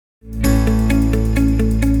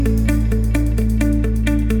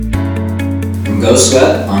Go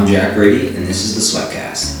Sweat, I'm Jack Grady, and this is the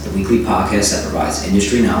Sweatcast, the weekly podcast that provides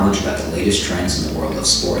industry knowledge about the latest trends in the world of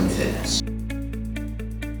sport and fitness.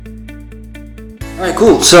 Alright,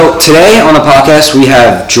 cool. So today on the podcast we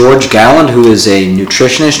have George Galland, who is a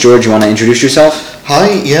nutritionist. George, you want to introduce yourself?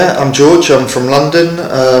 Hi, I'm George. I'm from London.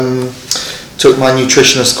 Took my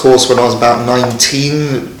nutritionist course when I was about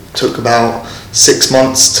 19. Took about 6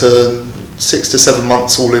 to 7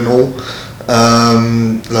 months all in all.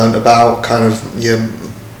 Learned about kind of your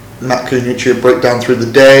macronutrient breakdown through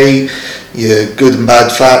the day, your good and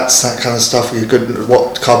bad fats, that kind of stuff, your good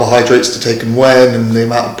what carbohydrates to take and when, and the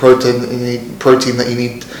amount of protein that you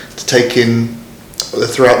need to take in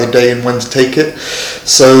throughout the day and when to take it.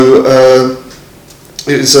 So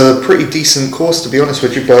it was a pretty decent course, to be honest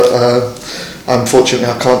with you, but unfortunately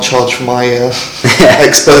I can't charge for my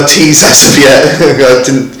expertise as of yet. I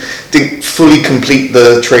didn't fully complete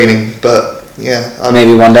the training, but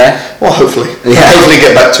maybe one day? Well, hopefully. Hopefully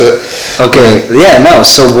get back to it. Okay,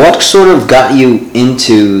 so what sort of got you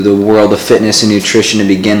into the world of fitness and nutrition to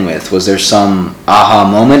begin with? Was there some aha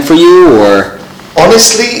moment for you, or?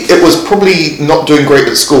 Honestly, it was probably not doing great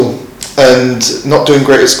at school. And not doing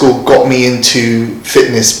great at school got me into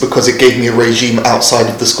fitness because it gave me a regime outside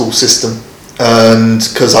of the school system. And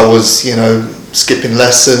because I was, skipping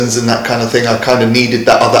lessons and that kind of thing, I kind of needed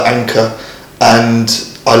that other anchor. And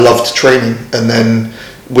I loved training. And then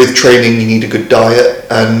with training, you need a good diet.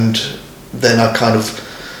 And then I kind of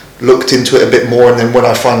looked into it a bit more. And then when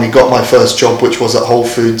I finally got my first job, which was at Whole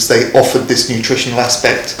Foods, they offered this nutritional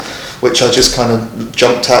aspect, which I just kind of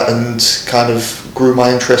jumped at and kind of grew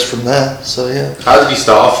my interest from there. So yeah. How did you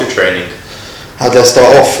start off your training? How did I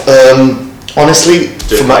start off? Honestly,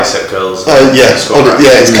 doing bicep curls. It's kind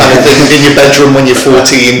of thing in your bedroom when you're 14.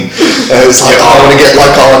 It's like, I want to get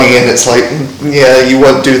like Arnie, and it's like, you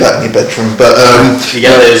won't do that in your bedroom. But you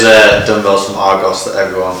get those dumbbells from Argos that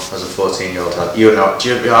everyone as a 14-year-old had. You know,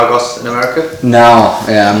 do you have Argos in America? No,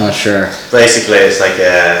 I'm not sure. Basically, it's like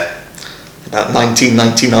about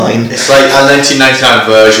 1999. It's like a 1999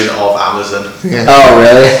 version of Amazon. Yeah. Oh,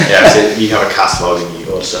 really? Yeah, so you have a catalogue and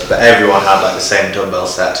you order stuff, but everyone had like the same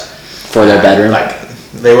dumbbell set. For their bedroom? Like,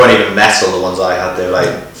 they weren't even metal, the ones I had. They were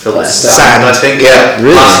like filled with sand, I think. Yeah,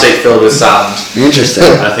 really? Plastic filled with sand.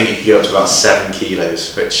 Interesting. And I think you could go up to about 7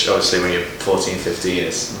 kilos, which obviously when you're 14, 15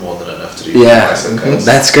 is more than enough to do bicep curls.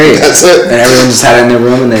 That's great. That's it. And everyone just had it in their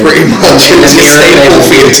room, and they pretty much it was sustainable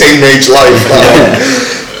for your teenage life.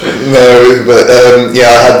 No, but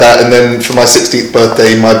I had that, and then for my 16th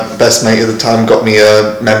birthday, my best mate at the time got me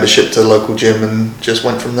a membership to the local gym, and just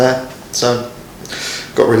went from there. So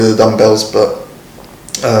got rid of the dumbbells, but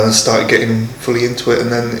started getting fully into it,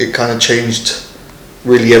 and then it kind of changed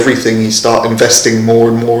really everything. You start investing more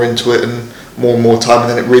and more into it, and more time, and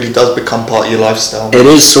then it really does become part of your lifestyle. It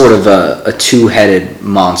is sort of a two-headed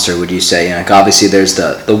monster, would you say? Like, obviously there's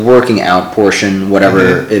the working out portion,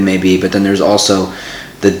 whatever it may be, but then there's also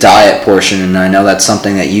the diet portion, and I know that's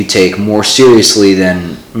something that you take more seriously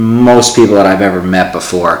than most people that I've ever met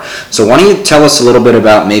before. So why don't you tell us a little bit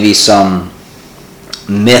about maybe some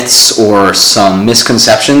myths or some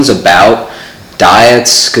misconceptions about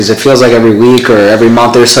diets, because it feels like every week or every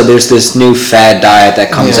month or so there's this new fad diet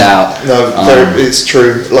that comes out. No, it's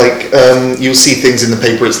true. Like you'll see things in the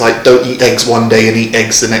paper. It's like, don't eat eggs one day and eat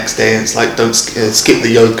eggs the next day. And it's like, don't skip the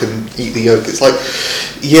yolk and eat the yolk. It's like,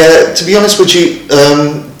 to be honest with you,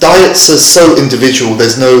 diets are so individual.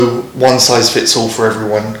 There's no one size fits all for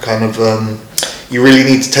everyone. Kind of. You really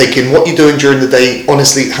need to take in what you're doing during the day.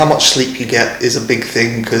 Honestly, how much sleep you get is a big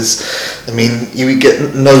thing, because, you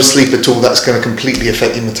get no sleep at all, that's going to completely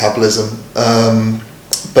affect your metabolism.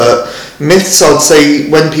 But myths, I'd say,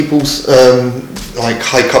 when people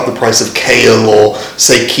hike up the price of kale, or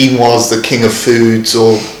say quinoa is the king of foods,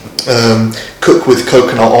 or cook with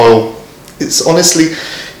coconut oil, it's honestly,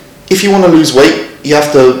 if you want to lose weight, you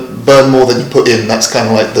have to burn more than you put in. That's kind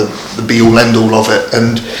of like the be-all end-all of it.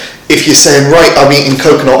 And if you're saying, right, I'm eating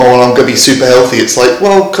coconut oil, I'm going to be super healthy, it's like,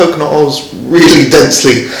 well, coconut oil's really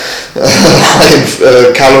densely high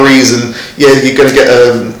in calories, and you're going to get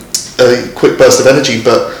a quick burst of energy,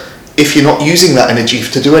 but if you're not using that energy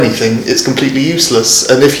to do anything, it's completely useless.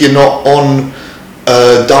 And if you're not on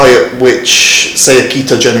a diet which, say a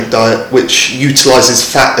ketogenic diet, which utilizes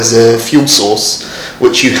fat as a fuel source,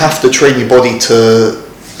 which you have to train your body to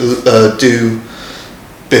do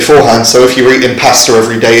beforehand. So if you're eating pasta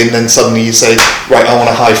every day and then suddenly you say, right, I want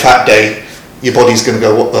a high fat day, your body's going to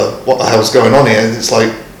go, what the hell's going on here? And it's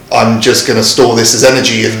like, I'm just going to store this as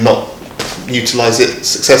energy and not utilize it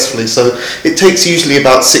successfully. So it takes usually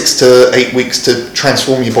about 6 to 8 weeks to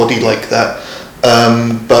transform your body like that.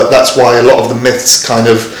 But that's why a lot of the myths kind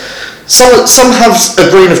of some have a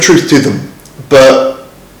grain of truth to them, but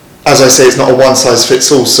as I say, it's not a one size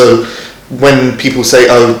fits all. So when people say,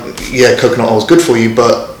 "Oh, yeah, coconut oil is good for you,"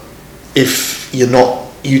 but if you're not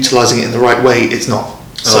utilizing it in the right way, it's not.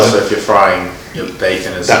 So also, if you're frying your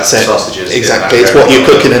bacon and sausages, exactly, it's what you're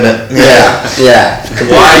cooking in it. Yeah.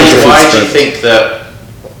 Why do you think that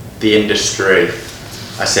the industry,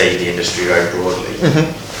 I say the industry very broadly,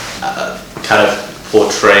 kind of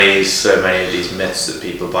portrays so many of these myths that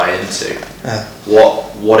people buy into?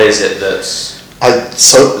 What is it that's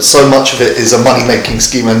so much of it is a money making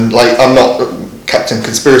scheme, and like, I'm not Captain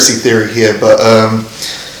Conspiracy Theory here, but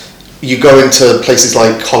you go into places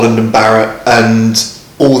like Holland and Barrett, and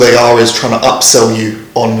all they are is trying to upsell you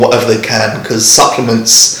on whatever they can, because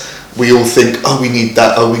supplements, we all think, oh, we need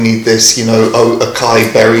that, oh, we need this, you know, oh,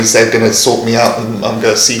 acai berries, they're going to sort me out and I'm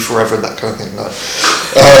going to see forever, that kind of thing. No.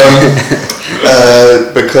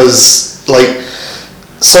 Because like,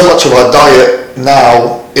 so much of our diet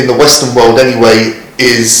now in the Western world anyway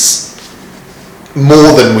is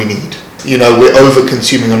more than we need. You know, we're over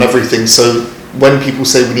consuming on everything, so when people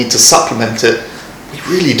say we need to supplement it, we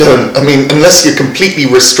really don't. I mean, unless you're completely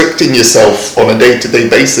restricting yourself on a day-to-day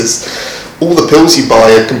basis, all the pills you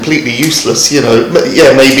buy are completely useless. You know,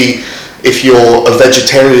 yeah, maybe if you're a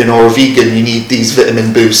vegetarian or a vegan, you need these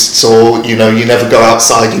vitamin boosts, or, you know, you never go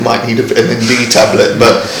outside, you might need a vitamin D tablet,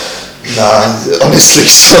 but nah, honestly,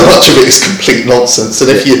 so much of it is complete nonsense. And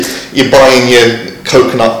if you're buying your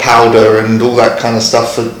coconut powder and all that kind of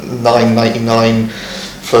stuff for $9.99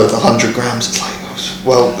 for the 100 grams, it's like,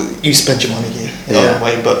 well, you spend your money here in other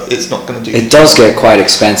way, but it's not going to do. It does get quite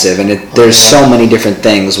expensive, and there's so many different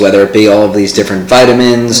things, whether it be all of these different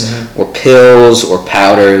vitamins or pills or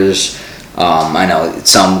powders. I know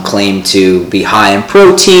some claim to be high in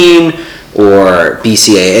protein or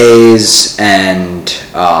BCAAs, and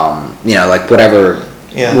you know, like whatever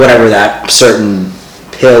that certain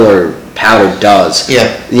pill or powder does.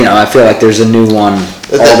 Yeah. You know, I feel like there's a new one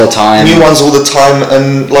all the time. New ones all the time,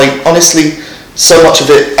 and like, honestly, so much of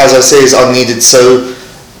it, as I say, is unneeded. So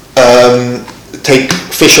take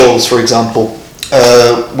fish oils, for example.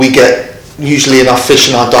 We get usually enough fish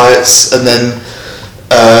in our diets, and then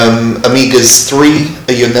omegas 3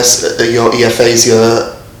 are your EFAs,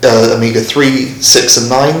 your omega-3, 6 and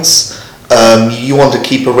 9s. You want to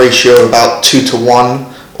keep a ratio of about 2 to 1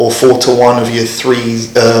 or 4 to 1 of your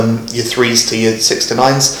 3s to your 6 to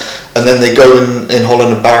 9s, and then they go in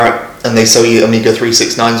Holland and Barrett and they sell you omega-3,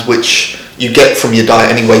 6, 9s, which you get from your diet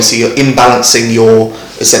anyway, so you're imbalancing your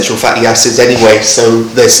essential fatty acids anyway, so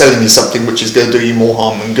they're selling you something which is going to do you more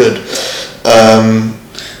harm than good.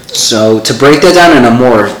 So to break that down in a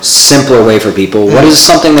more simpler way for people, what is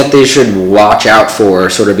something that they should watch out for or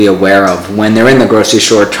sort of be aware of when they're in the grocery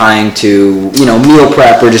store trying to, you know, meal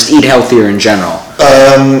prep or just eat healthier in general?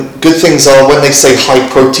 Good things are when they say high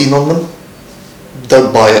protein on them,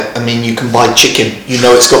 don't buy it. I mean, you can buy chicken, you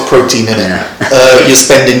know it's got protein in it. You're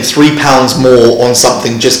spending £3 more on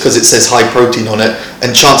something just because it says high protein on it,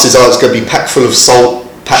 and chances are it's going to be packed full of salt,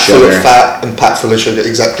 packed full of fat, and packed full of sugar.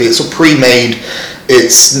 Exactly, it's all pre-made.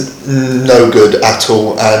 It's no good at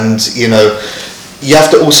all, and you know, you have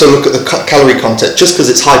to also look at the calorie content. Just because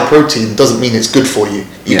it's high protein doesn't mean it's good for you.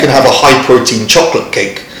 You can have a high protein chocolate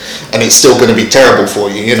cake and it's still going to be terrible for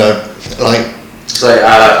you, you know, like. So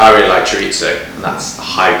I really like chorizo, and that's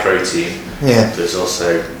high protein. Yeah. There's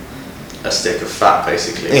also a stick of fat,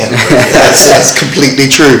 basically. Yeah, that's completely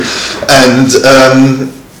true. And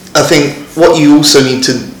I think what you also need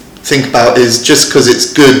to think about is, just because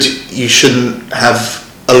it's good, you shouldn't have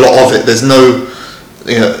a lot of it. There's no,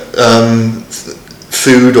 you know,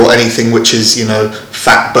 food or anything which is, you know,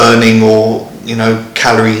 fat burning or, you know,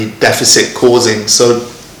 calorie deficit causing. So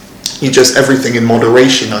you just, everything in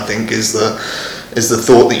moderation, I think, is the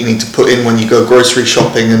thought that you need to put in when you go grocery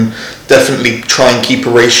shopping, and definitely try and keep a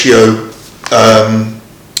ratio,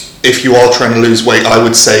 if you are trying to lose weight, I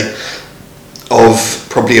would say, of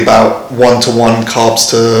probably about 1-to-1 carbs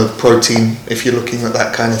to protein, if you're looking at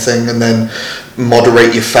that kind of thing, and then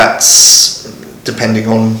moderate your fats depending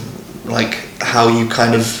on like how you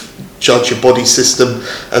kind of judge your body system.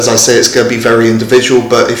 As I say, it's going to be very individual,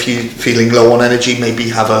 but if you're feeling low on energy, maybe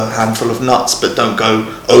have a handful of nuts, but don't go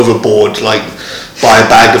overboard, like buy a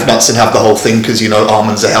bag of nuts and have the whole thing because, you know,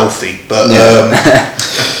 almonds are healthy. But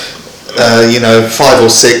you know, 5 or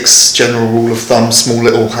 6, general rule of thumb, small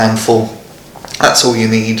little handful, that's all you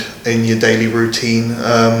need in your daily routine.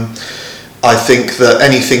 I think that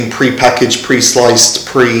anything pre-packaged, pre-sliced,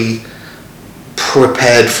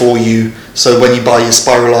 prepared for you, so when you buy your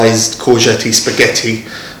spiralized courgette spaghetti,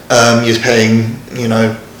 you're paying, you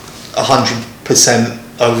know, 100%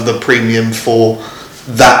 over the premium for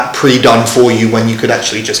that pre-done for you when you could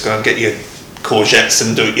actually just go and get your courgettes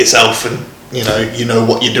and do it yourself, and you know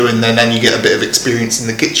what you're doing then, and you get a bit of experience in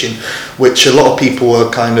the kitchen, which a lot of people are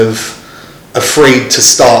kind of afraid to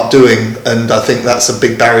start doing, and I think that's a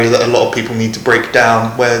big barrier that a lot of people need to break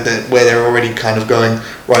down, where they're already kind of going,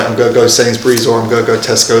 right, I'm going to go Sainsbury's or I'm going to go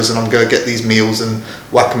Tesco's and I'm going to get these meals and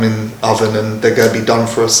whack them in oven and they're going to be done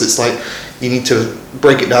for us. It's like you need to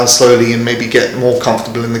break it down slowly and maybe get more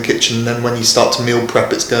comfortable in the kitchen, and then when you start to meal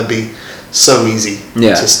prep, it's going to be so easy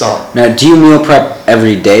to start. Now, do you meal prep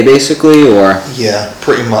every day basically, or? Yeah,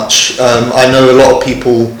 pretty much. I know a lot of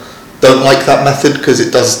people don't like that method because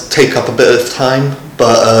it does take up a bit of time,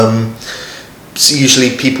 but so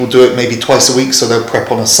usually people do it maybe twice a week, so they'll prep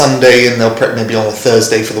on a Sunday and they'll prep maybe on a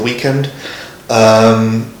Thursday for the weekend.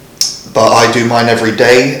 But I do mine every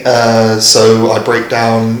day, so I break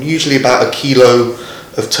down usually about a kilo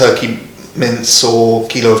of turkey mince or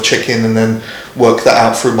kilo of chicken, and then work that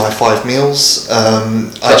out through my 5 meals.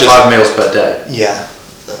 5 meals per day? Yeah.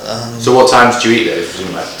 So what times do you eat those?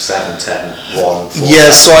 Like 7, 10, 1, 4?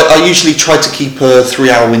 Yeah, so I usually try to keep a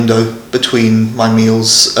 3-hour window between my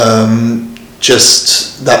meals.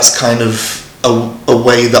 Just that's kind of a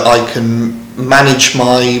way that I can manage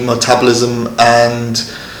my metabolism, and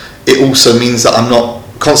it also means that I'm not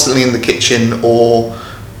constantly in the kitchen or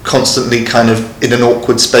constantly kind of in an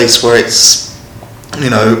awkward space where it's,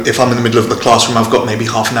 if I'm in the middle of the classroom, I've got maybe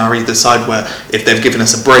half an hour either side, where if they've given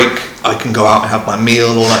us a break, I can go out and have my meal,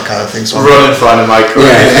 all that kind of thing. So run and find a microwave.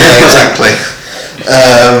 Yeah, exactly.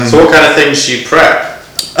 So what kind of things do you prep?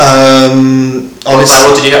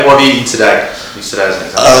 Honestly, what have you eaten today?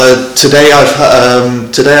 Today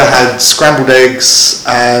I had scrambled eggs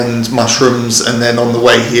and mushrooms, and then on the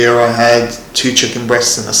way here I had 2 chicken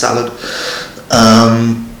breasts and a salad.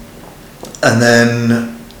 And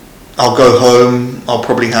then I'll go home, I'll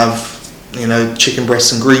probably have, chicken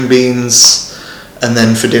breasts and green beans, and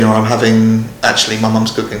then for dinner I'm having, actually my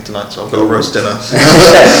mum's cooking tonight, so I've got a roast dinner.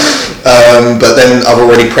 But then I've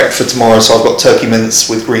already prepped for tomorrow, so I've got turkey mince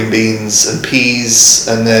with green beans and peas,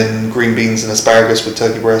 and then green beans and asparagus with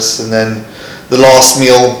turkey breasts, and then the last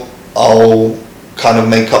meal I'll kind of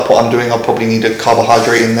make up what I'm doing. I'll probably need a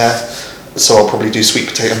carbohydrate in there, so I'll probably do sweet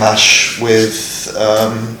potato mash with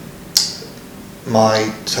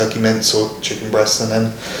my turkey mince or chicken breast, and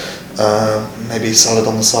then maybe salad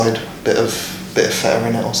on the side, bit of feta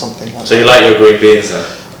in it or something like that. So you like your green beans then?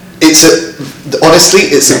 Honestly,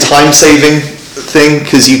 it's a time saving thing,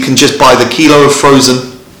 because you can just buy the kilo of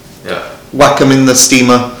frozen, whack them in the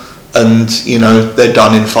steamer, and they're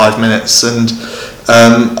done in 5 minutes. And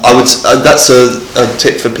I would that's a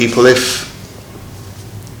tip for people if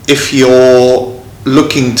you're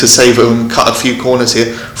looking to save and cut a few corners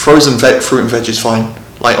here. Frozen fruit and veg is fine.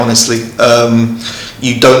 Like, honestly,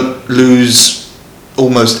 you don't lose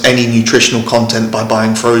almost any nutritional content by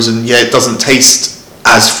buying frozen. Yeah, it doesn't taste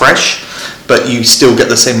as fresh, but you still get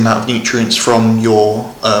the same amount of nutrients from your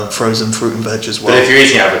frozen fruit and veg as well. But if you're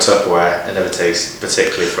eating out of a Tupperware, it never tastes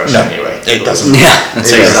particularly fresh anyway. It doesn't. Yeah, it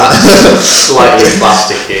tastes that slightly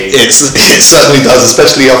plasticky. It certainly does,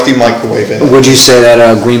 especially after you microwave it. Would you say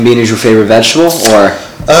that green bean is your favorite vegetable, or?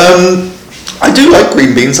 I do like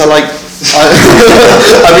green beans. I have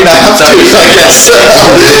to, I guess.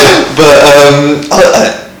 But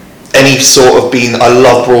any sort of bean. I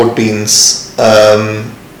love broad beans.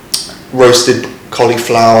 Roasted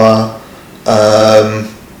cauliflower.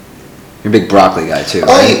 You're a big broccoli guy too, right?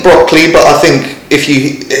 I eat broccoli, but I think if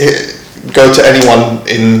you go to anyone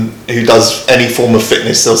who does any form of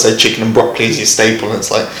fitness, they'll say chicken and broccoli is your staple, and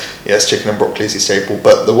it's like, yes, chicken and broccoli is your staple,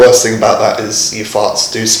 but the worst thing about that is your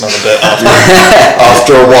farts do smell a bit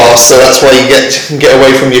after a while, so that's why you get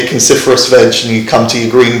away from your cruciferous veg and you come to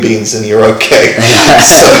your green beans and you're okay.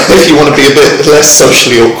 So if you want to be a bit less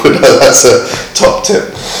socially awkward, that's a top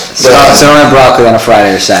tip. So don't have broccoli on a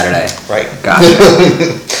Friday or Saturday. Right. Gotcha.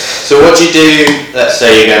 So what do you do, let's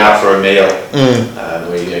say you're going out for a meal,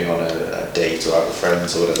 or you're going on a date or out with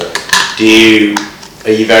friends or whatever,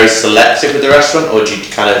 are you very selective with the restaurant, or do you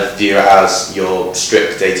kind of view it as your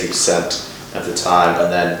strict 80% of the time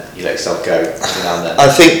and then you let yourself go every now and then? I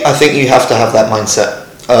think you have to have that mindset.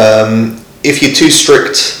 If you're too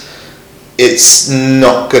strict, it's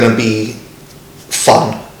not going to be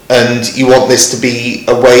fun, and you want this to be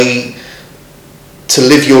a way to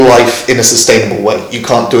live your life in a sustainable way. You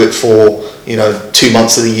can't do it for 2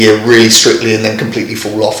 months of the year really strictly and then completely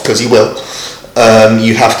fall off, because you will.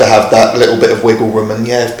 You have to have that little bit of wiggle room, and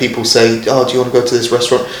if people say, oh, do you want to go to this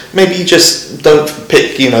restaurant, maybe you just don't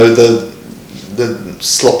pick the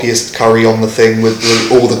sloppiest curry on the thing with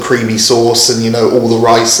all the creamy sauce and, you know, all the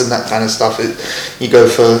rice and that kind of stuff. You go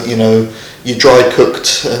for, you know, you dry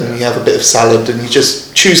cooked and you have a bit of salad, and you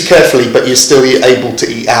just choose carefully, but you're still able to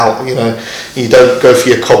eat out, you know. You don't go for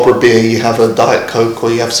your Cobra beer, you have a Diet Coke or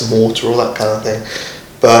you have some water, all that kind of thing.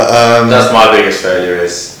 But that's my biggest failure,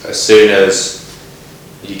 is as soon as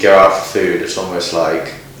you go out for food, it's almost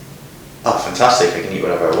like, oh, fantastic, I can eat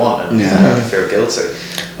whatever I want, and I don't feel guilty.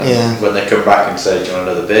 And when they come back and say, do you want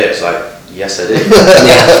another beer? It's like, yes, I do.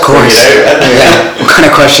 Yeah, of course. You know? What kind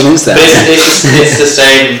of question is that? It's the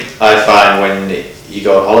same, I find, when you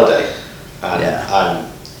go on holiday, and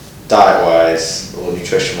diet-wise or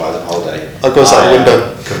nutrition-wise on holiday, I goes out the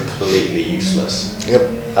window. Completely useless. Yep.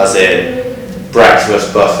 As in,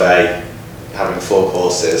 breakfast buffet, having 4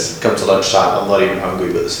 courses, come to lunchtime, I'm not even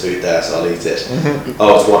hungry, but there's food there, so I'll eat it.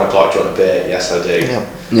 Oh, it's 1 o'clock, do you want a beer? Yes, I do.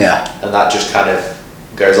 Yeah. And that just kind of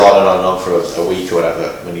goes on and on and on for a week or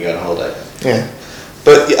whatever when you go on holiday. Yeah.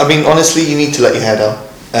 But I mean, honestly, you need to let your hair down,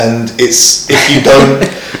 and it's if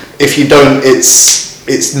you don't,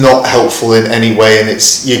 it's not helpful in any way, and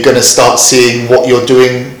you're going to start seeing what you're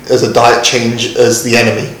doing as a diet change as the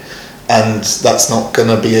enemy, and that's not going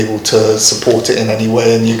to be able to support it in any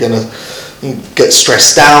way, and you're going to get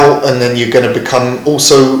stressed out, and then you're going to become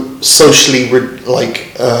also socially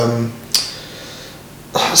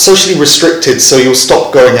restricted, so you'll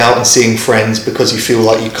stop going out and seeing friends because you feel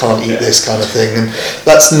like you can't eat this kind of thing, and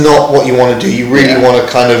that's not what you want to do. You really want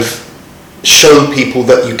to kind of show people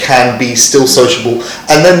that you can be still sociable,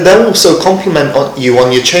 and then they'll also compliment you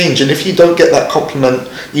on your change, and if you don't get that compliment,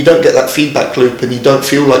 you don't get that feedback loop, and you don't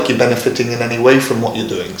feel like you're benefiting in any way from what you're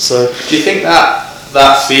doing. So do you think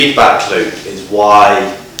that feedback loop is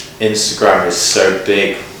why Instagram is so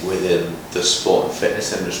big within the sport and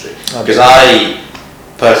fitness industry? Because I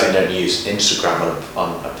personally don't use Instagram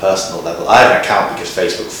on a personal level. I have an account because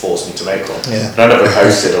Facebook forced me to make one. But I never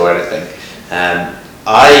posted or anything.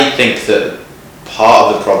 I think that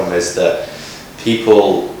part of the problem is that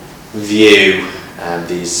people view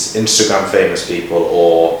these Instagram famous people,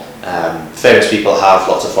 or famous people have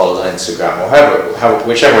lots of followers on Instagram, or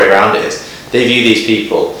whichever way around it is. They view these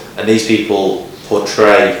people, and these people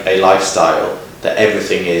portray a lifestyle that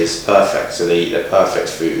everything is perfect. So they eat their perfect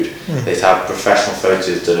food. They have professional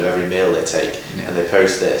photos done of every meal they take, and they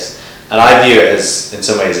post this. And I view it as, in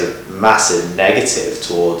some ways, a massive negative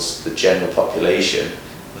towards the general population,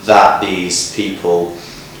 that these people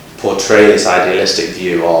portray this idealistic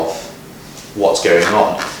view of what's going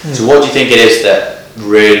on. So what do you think it is that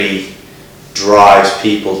really drives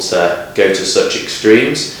people to go to such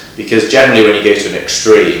extremes? Because generally when you go to an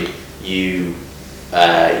extreme, you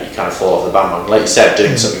kind of fall off the bandwagon. Like you said,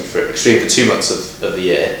 doing something extreme for 2 months of the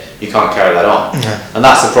year, you can't carry that on. And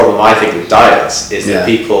that's the problem, I think, with diets, is that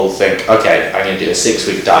people think, okay, I'm going to do a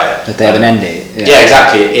 6-week diet. But they have an end date. Yeah,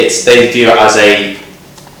 exactly. They view it as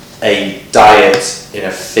a diet in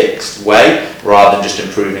a fixed way, rather than just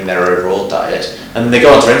improving their overall diet. And then they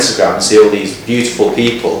go onto Instagram and see all these beautiful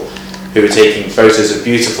people who are taking photos of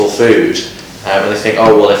beautiful food, and they think,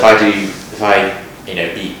 oh well, if I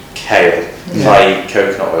eat kale, if I eat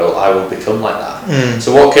coconut oil, I will become like that.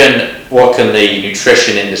 So what can the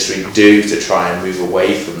nutrition industry do to try and move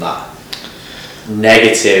away from that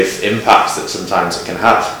negative impacts that sometimes it can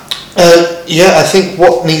have? I think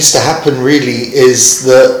what needs to happen really is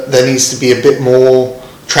that there needs to be a bit more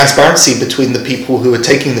transparency between the people who are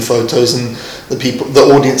taking the photos and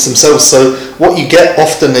the audience themselves. So what you get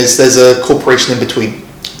often is there's a corporation in between.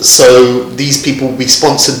 So these people will be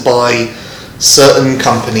sponsored by certain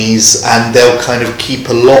companies, and they'll kind of keep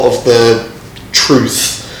a lot of the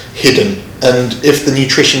truth hidden. And if the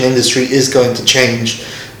nutrition industry is going to change,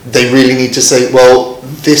 they really need to say, well,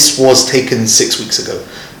 this was taken 6 weeks ago.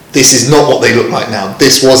 This is not what they look like now.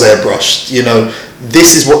 This was airbrushed.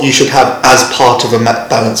 This is what you should have as part of a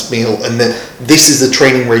balanced meal, and then this is the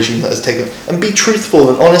training regime that has taken. And be truthful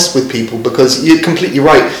and honest with people, because you're completely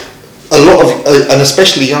right. A lot of, and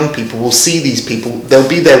especially young people, will see these people. They'll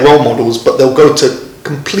be their role models, but they'll go to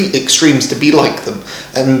complete extremes to be like them,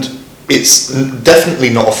 and it's definitely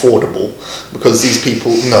not affordable, because these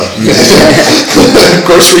people, no,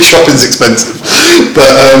 grocery shopping's expensive,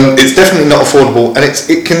 but it's definitely not affordable, and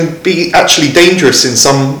it can be actually dangerous in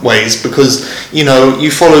some ways, because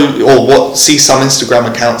you follow or see some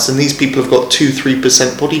Instagram accounts, and these people have got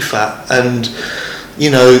 2-3% body fat, and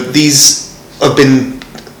these have been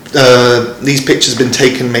these pictures have been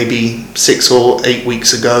taken maybe 6 or 8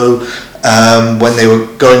 weeks ago, when they were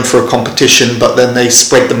going for a competition, but then they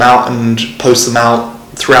spread them out and post them out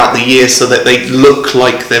throughout the year so that they look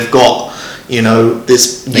like they've got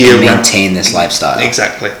this they year can maintain this lifestyle.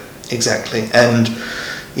 Exactly. And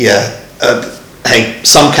yeah. Hey,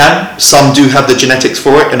 some can, some do have the genetics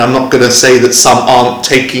for it, and I'm not going to say that some aren't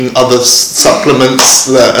taking other supplements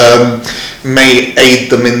that may aid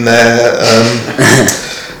them in their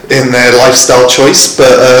lifestyle choice.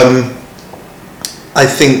 But I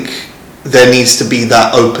think there needs to be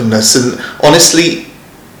that openness, and honestly,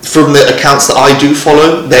 from the accounts that I do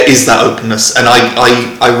follow, there is that openness, and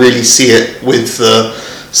I really see it with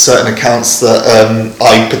certain accounts that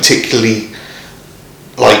I particularly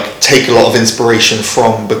take a lot of inspiration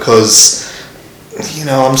from, because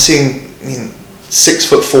I'm seeing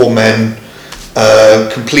 6'4" men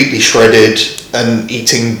completely shredded and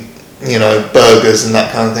eating burgers and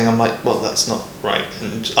that kind of thing. I'm like, well, that's not right,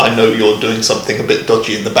 and I know you're doing something a bit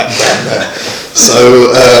dodgy in the background there.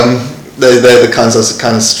 So they're the kinds I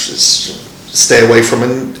kind of stay away from,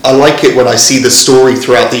 and I like it when I see the story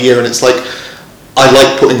throughout the year, and it's like, I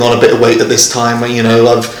like putting on a bit of weight at this time.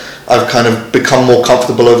 I've kind of become more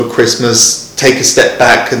comfortable over Christmas, take a step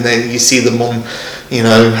back, and then you see them on,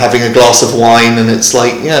 having a glass of wine, and it's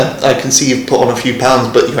like, yeah, I can see you've put on a few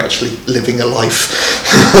pounds, but you're actually living a life.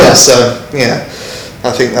 So, yeah,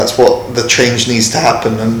 I think that's what the change needs to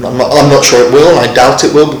happen, and I'm not sure it will, and I doubt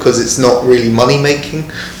it will, because it's not really money making,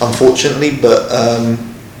 unfortunately, but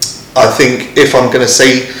I think if I'm going to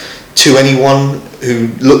say to anyone who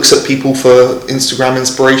looks at people for Instagram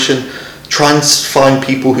inspiration, try and find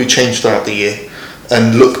people who change throughout the year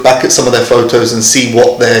and look back at some of their photos and see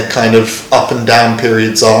what their kind of up and down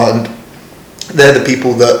periods are, and they're the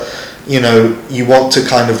people that you want to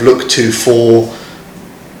kind of look to for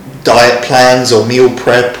diet plans or meal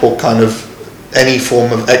prep or kind of any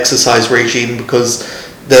form of exercise regime, because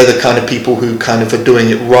they're the kind of people who kind of are doing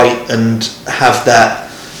it right and have that,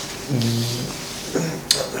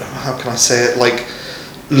 how can I say it,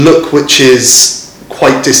 look which is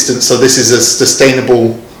quite distant. So this is a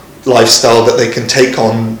sustainable lifestyle that they can take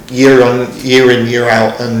on year in, year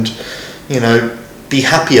out, and be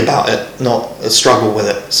happy about it, not struggle with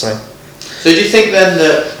it. So do you think then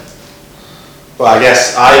that, well, I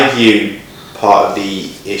guess I view part of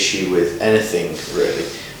the issue with anything really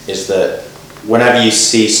is that whenever you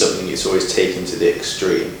see something, it's always taken to the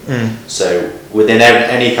extreme. So within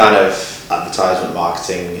any kind of advertisement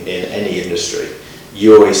marketing in any industry,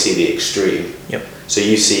 you always see the extreme. Yep. So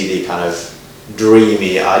you see the kind of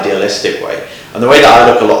dreamy, idealistic way, and the way that I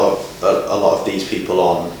look a lot of these people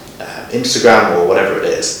on Instagram or whatever it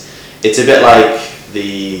is, it's a bit like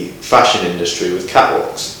the fashion industry with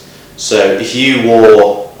catwalks. So if you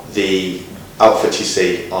wore the outfit you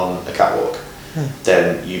see on a catwalk,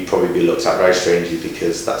 then you'd probably be looked at very strangely,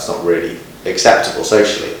 because that's not really acceptable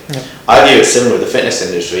socially. Yep. I view it similar with the fitness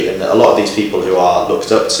industry, and a lot of these people who are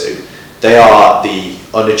looked up to, they are the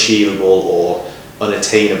unachievable or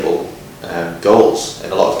unattainable goals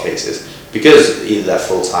in a lot of cases, because either they're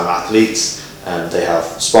full-time athletes, they have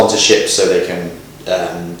sponsorships so they can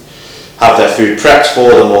have their food prepped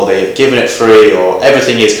for them, or they've given it free, or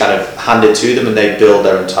everything is kind of handed to them and they build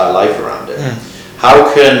their entire life around it.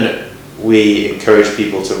 How can we encourage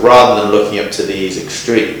people to, rather than looking up to these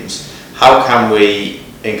extremes, how can we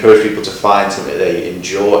encourage people to find something they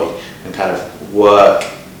enjoy and kind of work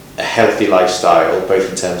a healthy lifestyle, both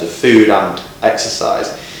in terms of food and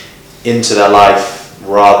exercise, into their life,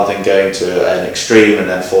 rather than going to an extreme and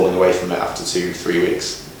then falling away from it after 2-3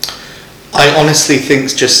 weeks? I honestly think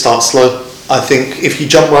just start slow. I think if you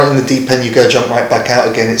jump right in the deep end, you go jump right back out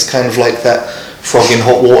again. It's kind of like that frog in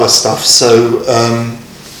hot water stuff. So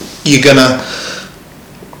you're gonna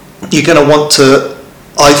want to,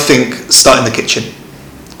 I think, start in the kitchen.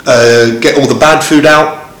 Get all the bad food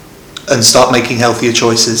out and start making healthier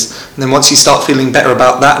choices. And then once you start feeling better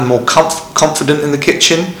about that and more confident in the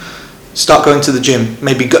kitchen, start going to the gym.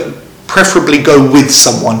 Maybe preferably go with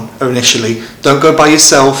someone initially. Don't go by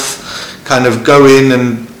yourself. Kind of go in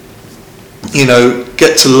and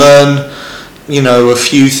get to learn a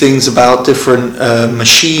few things about different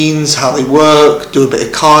machines, how they work, do a bit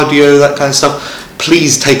of cardio, that kind of stuff.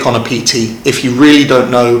 Please take on a PT. If you really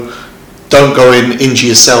don't know, don't go injure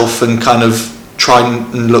yourself and kind of try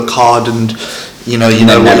and look hard, and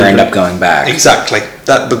never end up going back. Exactly,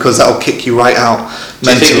 because that'll kick you right out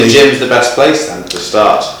mentally. Do you think the gym's the best place then to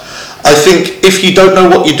start? I think if you don't know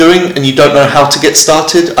what you're doing and you don't know how to get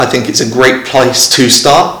started, I think it's a great place to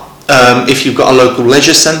start. If you've got a local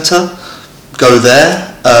leisure centre, go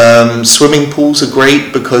there. Swimming pools are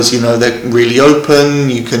great because they're really open.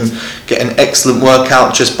 You can get an excellent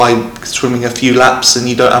workout just by swimming a few laps, and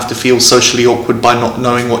you don't have to feel socially awkward by not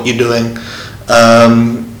knowing what you're doing.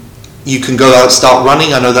 You can go out and start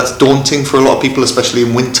running. I know that's daunting for a lot of people, especially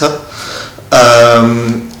in winter.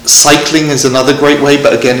 Cycling is another great way,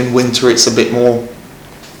 but again in winter it's a bit more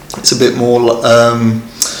it's a bit more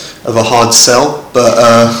of a hard sell, but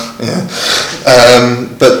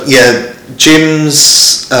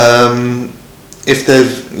gyms, if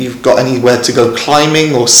you've got anywhere to go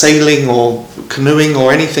climbing or sailing or canoeing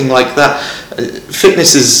or anything like that,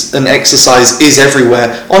 fitness and exercise is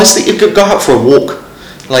everywhere. Honestly, you could go out for a walk,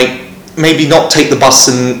 like maybe not take the bus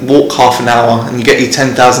and walk half an hour and you get your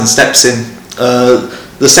 10,000 steps in.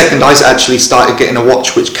 The second I actually started getting a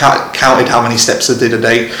watch which counted how many steps I did a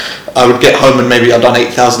day, I would get home and maybe I'd done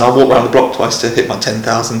 8,000. I'd walk around the block twice to hit my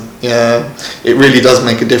 10,000. Yeah, it really does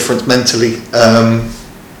make a difference mentally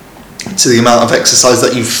to the amount of exercise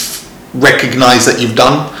that you've recognised that you've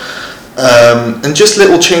done. And just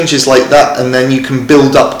little changes like that, and then you can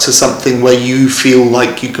build up to something where you feel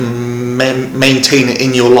like you can maintain it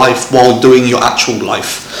in your life while doing your actual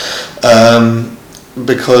life.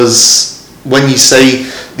 Because when you say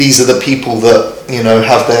these are the people that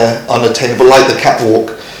have their unattainable, like the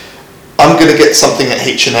catwalk, I'm going to get something at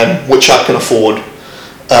H&M which I can afford,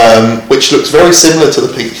 which looks very similar to the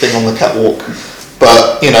thing on the catwalk,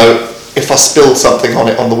 but if I spill something on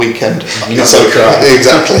it on the weekend, it's okay.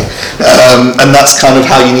 Exactly. And that's kind of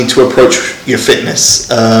how you need to approach your fitness.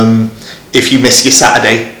 If you miss your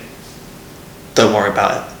Saturday, don't worry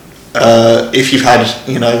about it. If you've had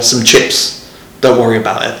some chips, don't worry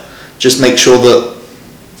about it. Just make sure that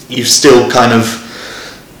you've still kind of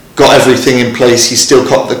got everything in place. You still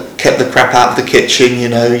kept the crap out of the kitchen.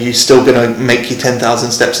 You're still gonna make your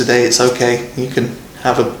 10,000 steps a day. It's okay. You can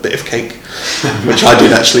have a bit of cake, which I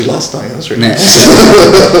did actually last night. That was really nice.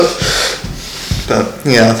 But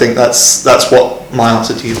I think that's what my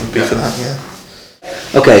answer to you would be for that.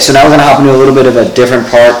 Yeah. Okay, so now we're gonna hop into a little bit of a different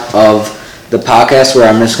part of the podcast where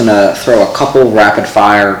I'm just gonna throw a couple rapid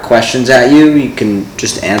fire questions at you. You can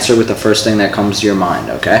just answer with the first thing that comes to your mind.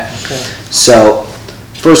 Okay. Okay. So,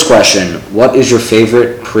 first question: what is your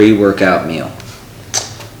favorite pre-workout meal?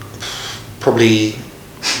 Probably.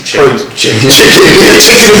 Chicken.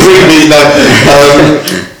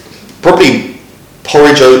 Probably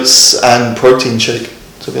porridge oats and protein shake,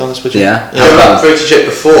 to be honest with you. Yeah. How about protein shake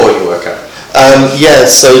before you work out?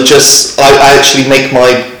 So just I actually make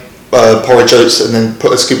my porridge oats and then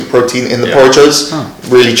put a scoop of protein in the porridge oats.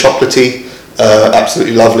 Really chocolatey,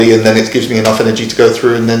 absolutely lovely, and then it gives me enough energy to go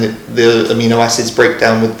through, and then the amino acids break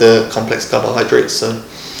down with the complex carbohydrates. So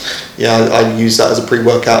I use that as a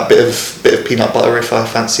pre-workout. Bit of peanut butter if I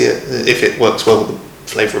fancy it. If it works well with the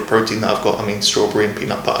flavour of protein that I've got. I mean, strawberry and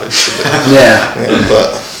peanut butter. Yeah.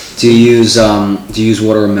 But do you use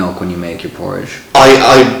water or milk when you make your porridge?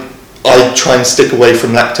 I try and stick away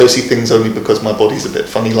from lactosey things only because my body's a bit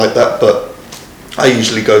funny like that. But I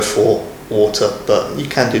usually go for water. But you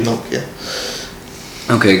can do milk, yeah.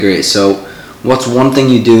 Okay, great. So, what's one thing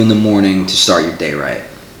you do in the morning to start your day right?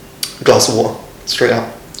 A glass of water, straight out.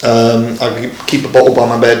 I keep a bottle by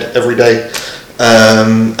my bed every day.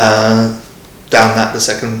 Down that the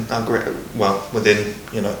second within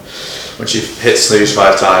Once you've hit snooze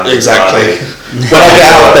 5 times. Exactly. When I get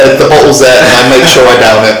out of bed, the bottle's there and I make sure I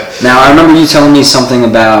down it. Now I remember you telling me something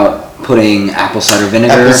about putting apple cider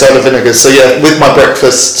vinegar. Apple cider vinegar. So with my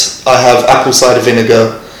breakfast I have apple cider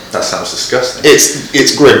vinegar. That sounds disgusting.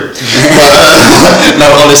 It's grim. No,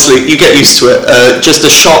 honestly, you get used to it. Just a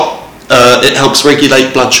shot. It helps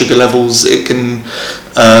regulate blood sugar levels. It can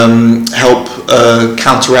help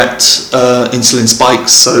counteract insulin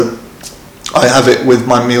spikes. So I have it with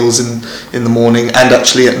my meals in the morning and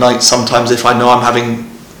actually at night. Sometimes if I know I'm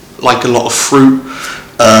having like a lot of fruit,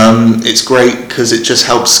 it's great because it just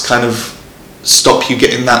helps kind of stop you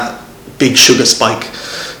getting that big sugar spike.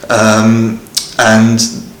 And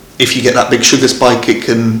if you get that big sugar spike, it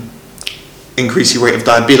can increase your rate of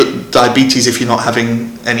diabetes if you're not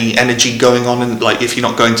having any energy going on, and like if you're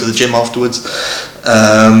not going to the gym afterwards.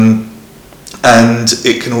 And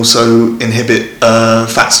it can also inhibit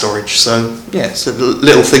fat storage. So it's a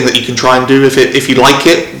little thing that you can try and do. If you like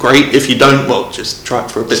it, great. If you don't, well, just try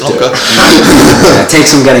it for a bit longer. It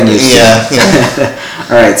takes some getting used to. Yeah.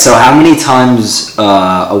 All right. So how many times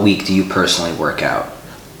a week do you personally work out?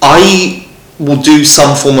 I will do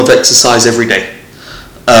some form of exercise every day.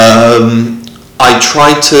 I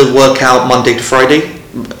try to work out Monday to Friday,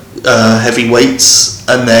 heavy weights,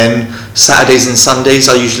 and then Saturdays and Sundays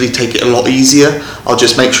I usually take it a lot easier. I'll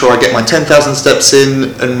just make sure I get my 10,000 steps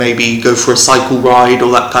in and maybe go for a cycle ride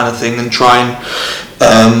or that kind of thing and try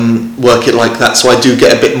and work it like that, so I do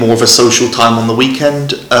get a bit more of a social time on the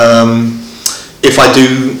weekend. If I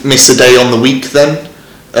do miss a day on the week then,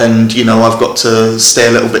 and I've got to stay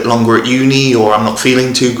a little bit longer at uni or I'm not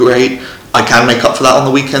feeling too great, I can make up for that on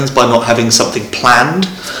the weekends by not having something planned.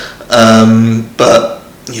 But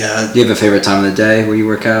Yeah. Do you have a favorite time of the day where you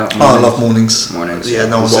work out? Oh, I love mornings. Mornings. Yeah,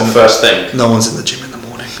 First thing? No one's in the gym in the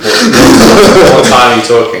morning. What time are you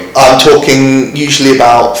talking? I'm talking usually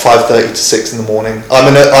about 5:30 to 6 in the morning.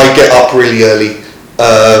 I get up really early,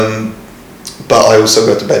 but I also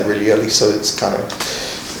go to bed really early, so it's kind of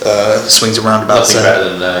swings around about. Nothing better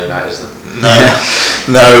than early night, is there?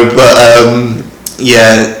 No, but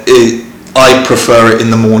I prefer it in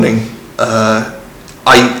the morning.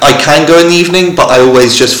 I can go in the evening, but I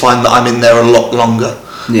always just find that I'm in there a lot longer.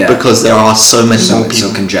 Yeah. Because there are so many more people.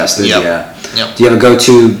 So congested. Yep. Yeah. Yep. Do you have a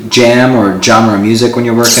go-to jam or genre of music when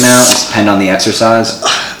you're working out? Does it depend on the exercise?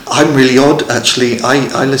 I'm really odd, actually.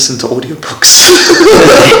 I listen to audiobooks.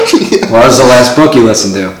 What was the last book you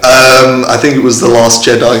listened to? I think it was The Last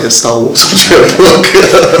Jedi, a Star Wars audiobook.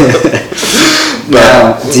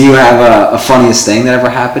 Now, do you have a funniest thing that ever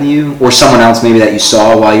happened to you? Or someone else maybe that you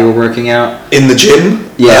saw while you were working out? In the gym?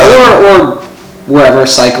 Yeah, or wherever,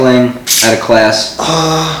 cycling, at a class.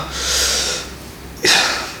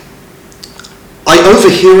 I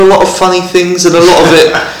overhear a lot of funny things, and a lot of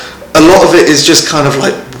it is just kind of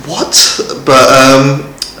like, what? But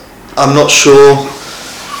I'm not sure.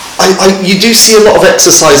 You do see a lot of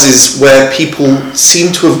exercises where people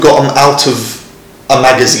seem to have gotten out of a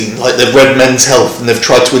magazine, like they've read Men's Health and they've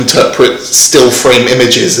tried to interpret still frame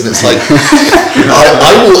images, and it's like,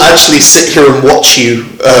 I will actually sit here and watch you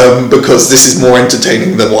because this is more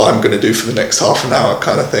entertaining than what I'm going to do for the next half an hour,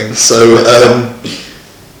 kind of thing. So.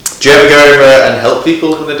 Do you ever go and help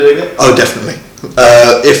people when they're doing it? Oh, definitely.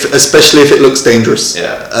 Especially if it looks dangerous.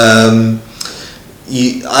 Yeah.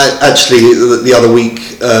 The other week,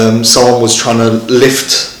 someone was trying to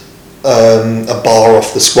lift a bar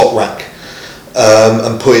off the squat rack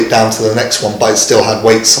and put it down to the next one, but it still had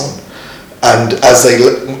weights on. And as they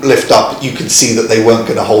lift up, you could see that they weren't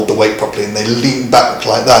going to hold the weight properly, and they leaned back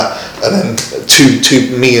like that. And then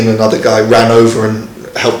me and another guy ran over and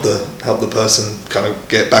helped the person kind of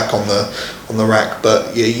get back on the rack.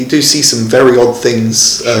 But yeah, you do see some very odd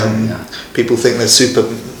things. People think they're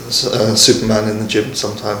Superman in the gym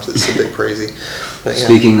sometimes. It's a bit crazy. But, yeah.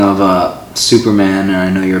 Speaking of Superman, and I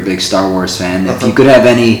know you're a big Star Wars fan, if you could have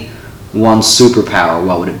any one superpower,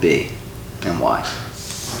 what would it be and why?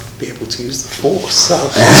 Be able to use the Force.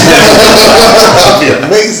 That'd be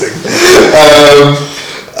amazing.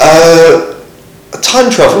 Time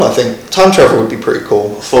travel, I think. Time travel would be pretty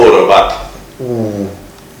cool. Forward or back? Ooh.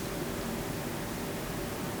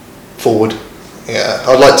 Forward. Yeah,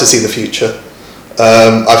 I'd like to see the future.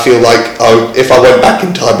 I feel like if I went back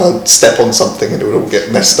in time, I'd step on something and it would all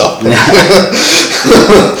get messed up.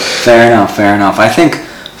 Fair enough. I think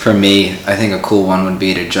for me, a cool one would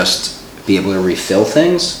be to just be able to refill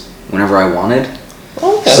things whenever I wanted.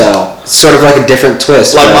 Okay. So, sort of like a different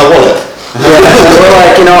twist. Like my wallet. Or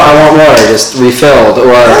like, I want more, just refilled,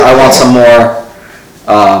 or I want some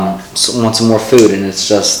more food, and it's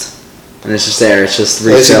just there, it's just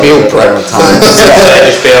refilled. It's a meal prep. All the time.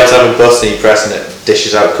 Just be able to have a bus and you press and it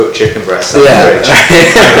dishes out cooked chicken breasts. Yeah.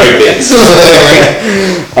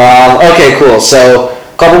 Okay, cool. So,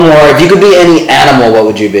 a couple more. If you could be any animal, what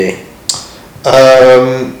would you be?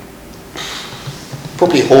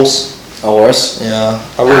 Probably a horse. A horse? Yeah,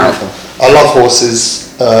 I love horses.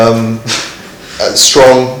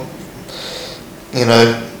 Strong,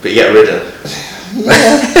 But you get rid of it.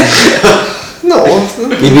 No.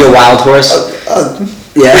 You'd be a wild horse?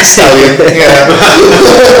 Yeah. Stallion. Yeah.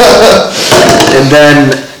 And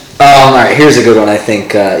then, alright, here's a good one I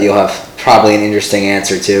think you'll have probably an interesting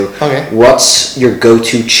answer to. Okay. What's your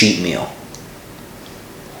go-to cheat meal?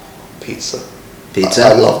 Pizza. Pizza?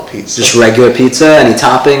 I love pizza. Just regular pizza? Any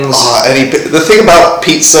toppings? The thing about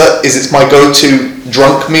pizza is it's my go-to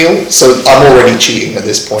drunk meal, so I'm already cheating at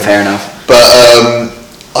this point. Fair enough. But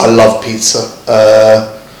I love pizza.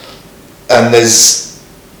 And there's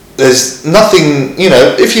nothing,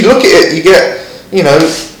 if you look at it, you get,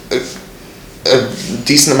 a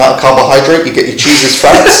decent amount of carbohydrate, you get your cheeses,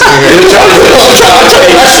 fats. I'm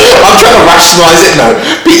trying to rationalise it. No,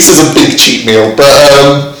 pizza's a big cheat meal, but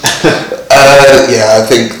yeah, I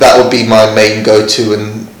think that would be my main go-to,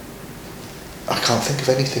 and I can't think of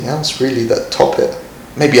anything else really that top it.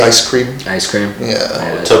 Maybe ice cream. Ice cream?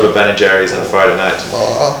 Yeah. A tub of Ben & Jerry's on a Friday night.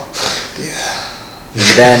 Yeah. And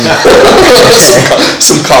then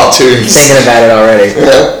some cartoons. Thinking about it already.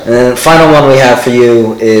 Yeah. And then the final one we have for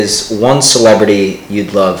you is one celebrity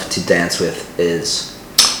you'd love to dance with is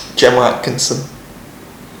Gemma Atkinson.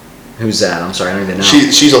 Who's that? I'm sorry, I don't even know.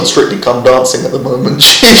 She's on Strictly Come Dancing at the moment.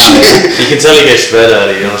 You can tell he goes to bed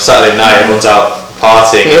early. On a Saturday night, everyone's out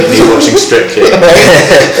partying and he's watching Strictly.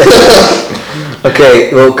 Okay,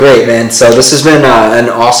 well, great, man. So this has been an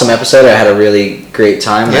awesome episode. I had a really great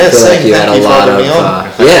time. Yeah, I feel like you had thank a you for lot having of me on.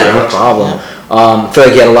 Thank you very no much. problem. I feel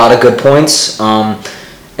like you had a lot of good points.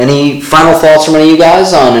 Any final thoughts from any of you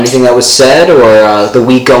guys on anything that was said, or the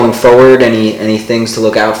week going forward? Any things to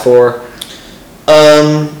look out for?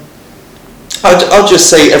 I'll just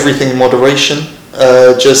say everything in moderation.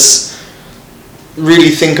 Just really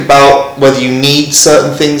think about whether you need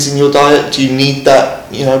certain things in your diet. Do you need that,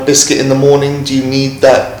 biscuit in the morning? Do you need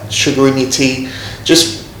that sugar in your tea?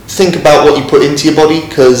 Just think about what you put into your body,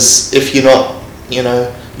 because if you're not,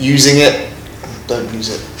 using it, don't use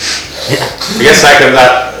it. I guess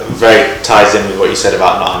that very ties in with what you said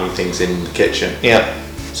about not having things in the kitchen. Yeah,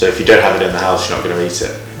 So if you don't have it in the house, you're not going to eat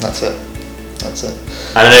it. that's it.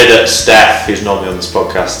 And I know that Steph, who's normally on this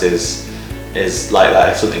podcast, is like that.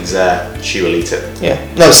 If something's there, she will eat it. Yeah.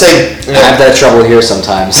 No, same. I have that trouble here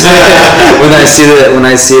sometimes. when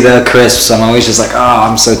I see the crisps, I'm always just like, oh,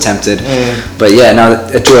 I'm so tempted. But yeah,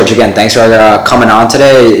 no, George, again, thanks for coming on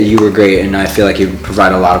today. You were great, and I feel like you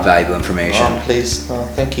provide a lot of valuable information. Please.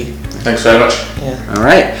 Thank you. Thanks very much. Yeah. All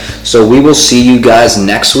right, so we will see you guys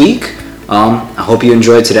next week. I hope you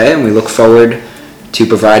enjoyed today, and we look forward to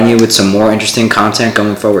providing you with some more interesting content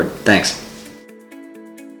going forward. Thanks.